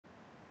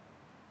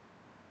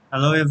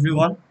Hello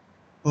everyone.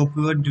 Hope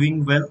you are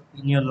doing well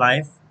in your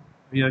life,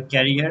 your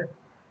career,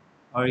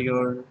 or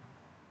your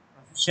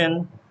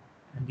profession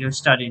and your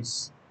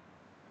studies.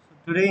 So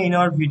today in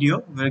our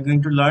video, we are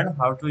going to learn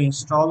how to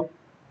install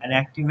and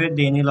activate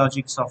the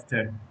Anylogic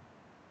software.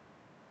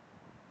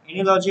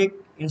 Anylogic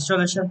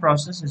installation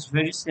process is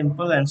very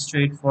simple and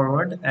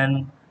straightforward,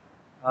 and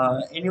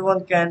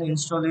anyone can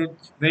install it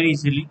very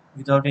easily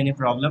without any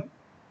problem.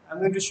 I'm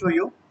going to show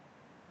you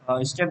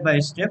step by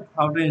step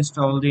how to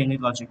install the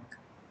Anylogic.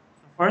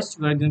 So first,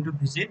 we are going to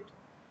visit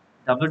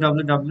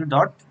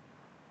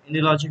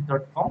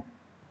www.anylogic.com,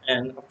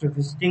 and after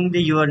visiting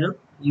the URL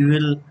you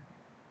will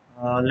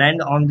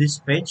land on this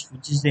page,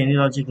 which is the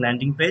Anylogic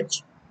landing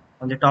page.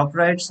 On the top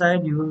right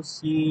side you will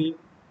see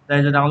there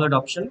is a download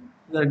option.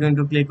 We are going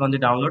to click on the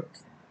download.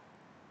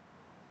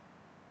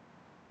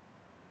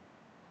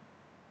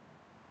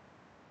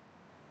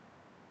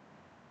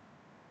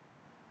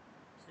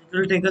 So it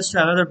will take us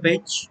to another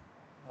page.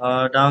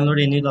 Download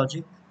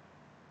Anylogic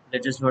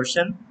latest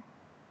version,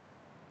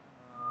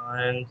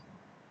 and you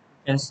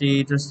can see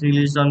it was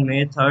released on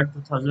May 3rd,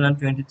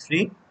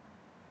 2023.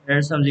 There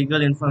are some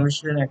legal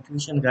information,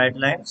 activation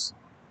guidelines,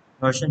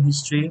 version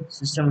history,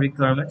 system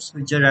requirements,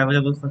 which are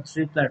available for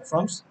three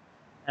platforms.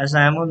 As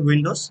I am on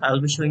Windows, I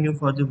will be showing you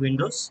for the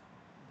Windows.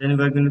 Then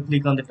we are going to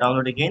click on the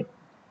download again.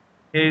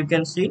 Here you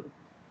can see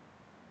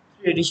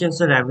three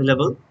editions are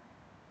available: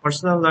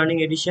 Personal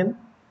Learning Edition,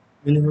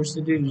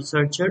 University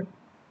Researcher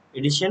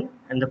Edition,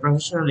 and the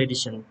Professional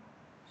Edition.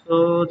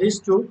 So these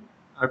two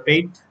are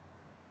paid,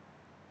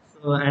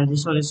 so and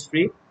this one is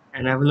free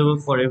and available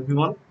for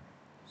everyone.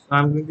 So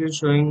I'm going to be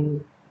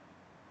showing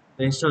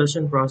the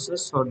installation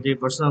process for the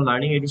Personal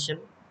Learning Edition.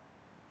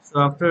 So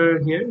after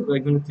here, we're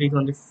going to click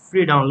on the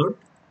free download.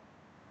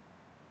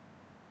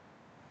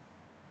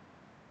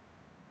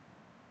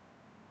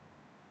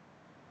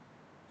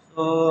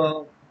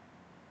 So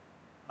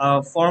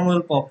a form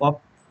will pop up.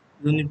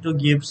 You need to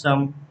give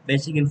some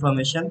basic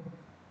information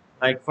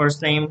like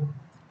first name,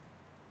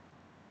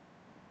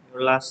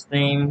 your last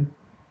name,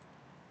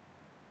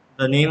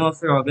 the name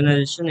of your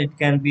organization. It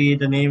can be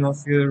the name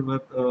of your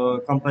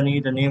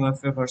company, the name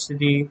of your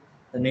varsity,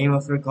 the name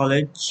of your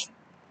college.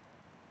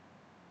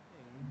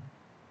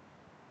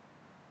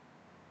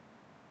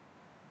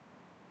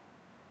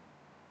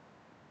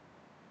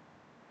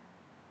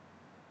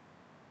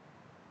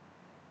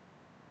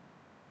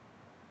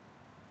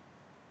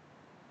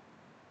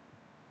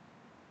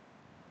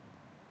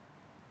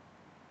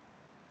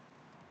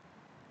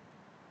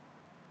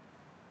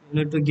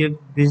 You need to give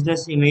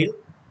business email,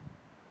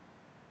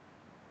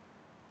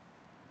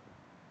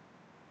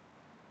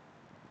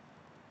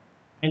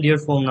 and your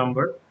phone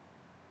number.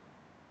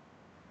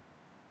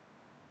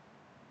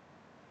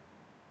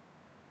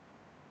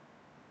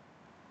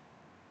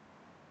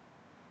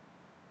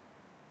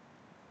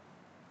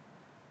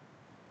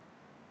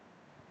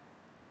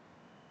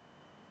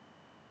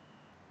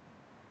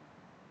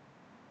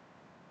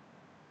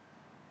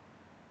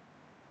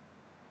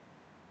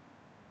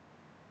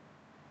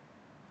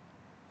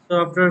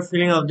 So after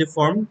filling out the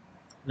form,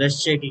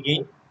 let's check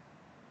again.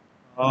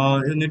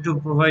 You need to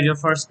provide your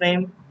first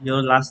name,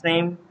 your last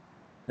name,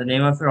 the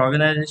name of your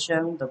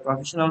organization, the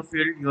professional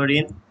field you're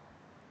in,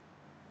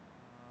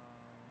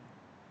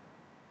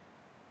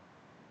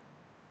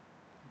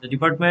 the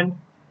department,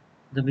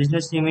 the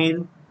business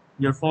email,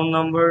 your phone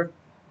number,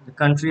 the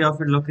country of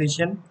your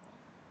location,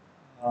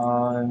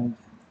 and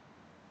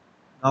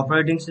the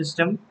operating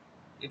system.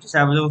 It is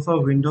available for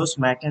Windows,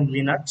 Mac, and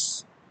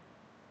Linux.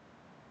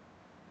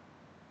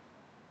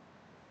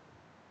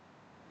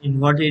 In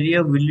what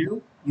area will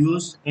you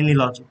use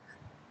Anylogic?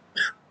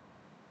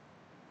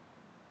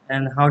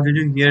 And how did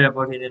you hear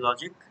about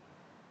Anylogic?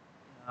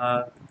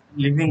 Uh,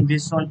 Leaving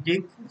this on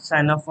tick,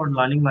 sign up for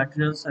learning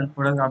materials and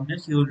product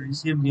updates. You will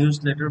receive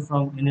newsletter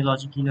from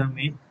Anylogic in your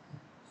mail.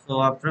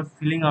 So after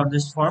filling out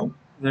this form,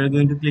 we are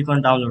going to click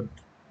on download.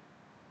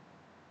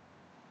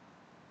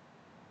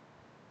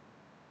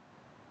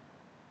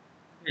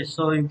 Okay,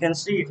 so you can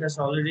see it has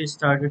already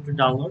started to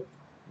download.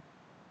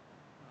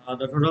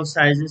 The total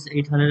size is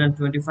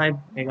 825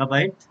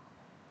 megabyte.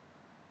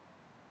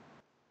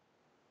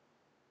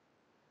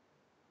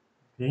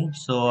 Okay,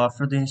 so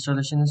after the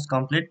installation is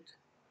complete,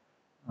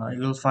 you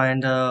will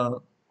find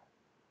a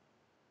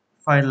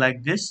file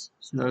like this.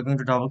 So we are going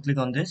to double click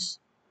on this.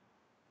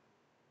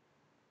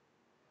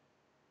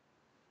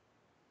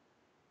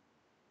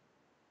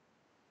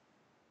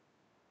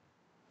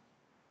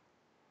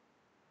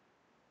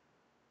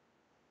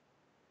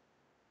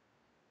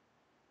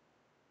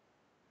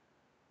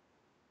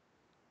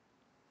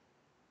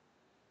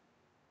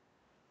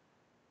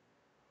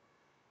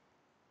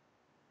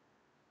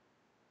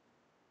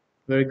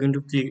 We are going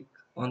to click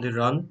on the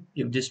run.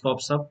 If this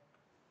pops up,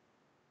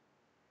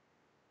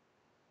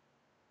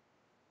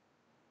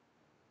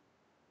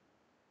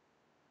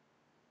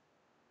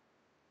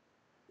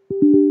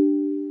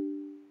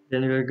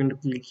 then we are going to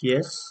click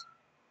yes.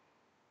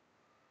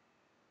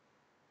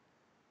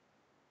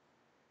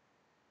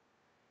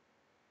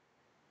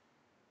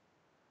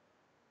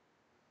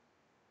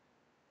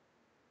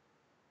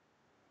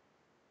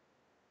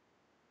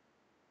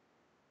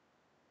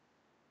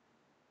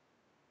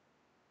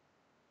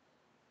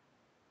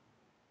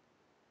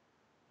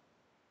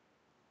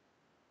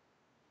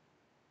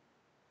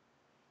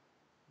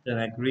 Then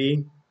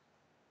agree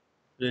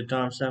to the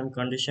terms and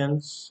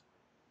conditions.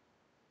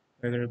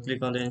 We're going to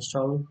click on the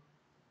install.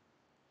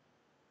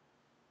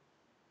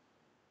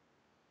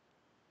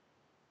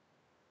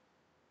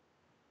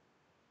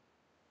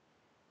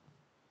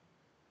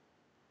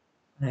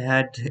 I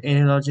had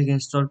Anylogic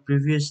installed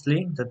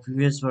previously, the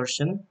previous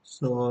version,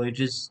 so it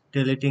is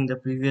deleting the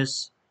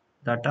previous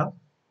data,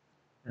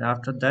 and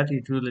after that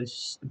it will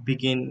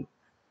begin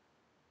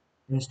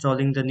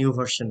installing the new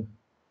version.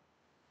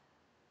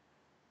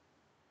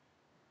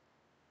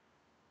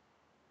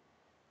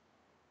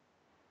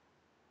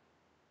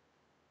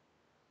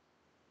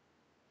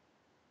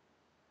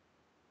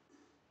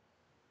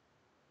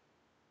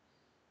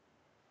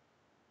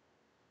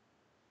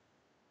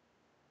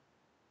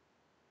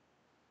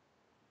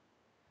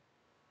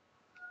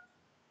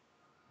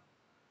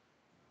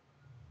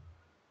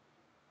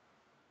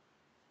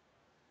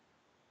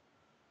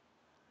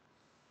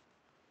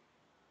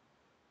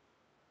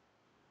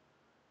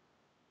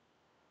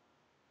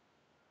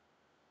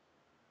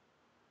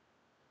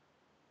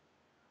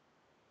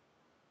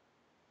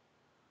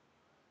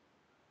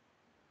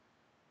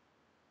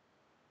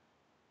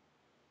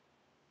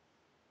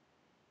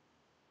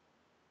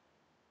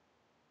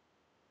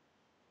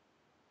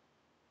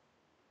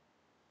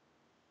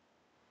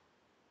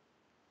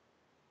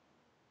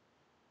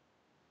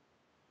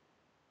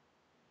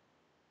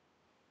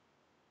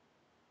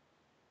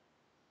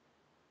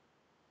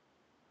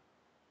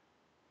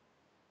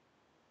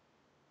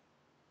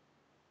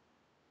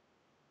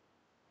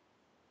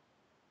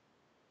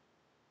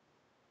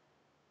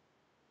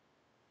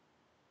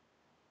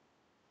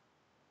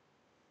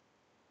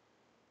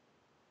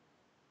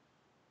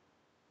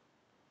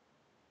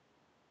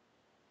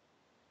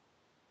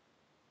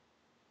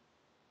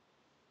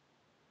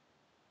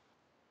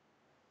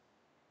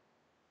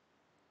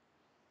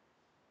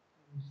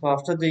 So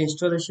after the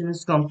installation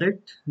is complete,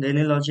 the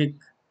Anylogic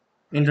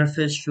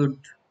interface should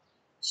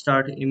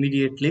start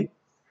immediately.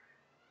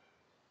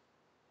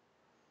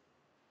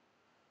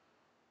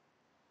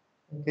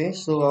 Okay,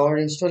 so our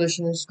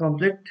installation is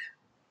complete.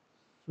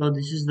 So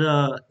this is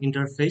the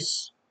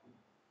interface.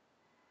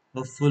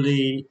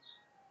 Hopefully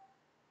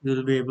you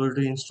will be able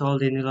to install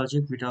the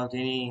Anylogic without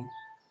any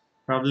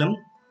problem.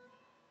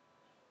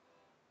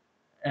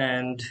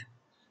 And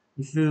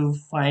if you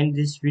find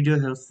this video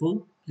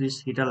helpful,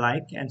 please hit a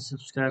like and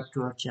subscribe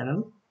to our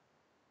channel.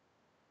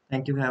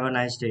 Thank you. Have a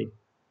nice day.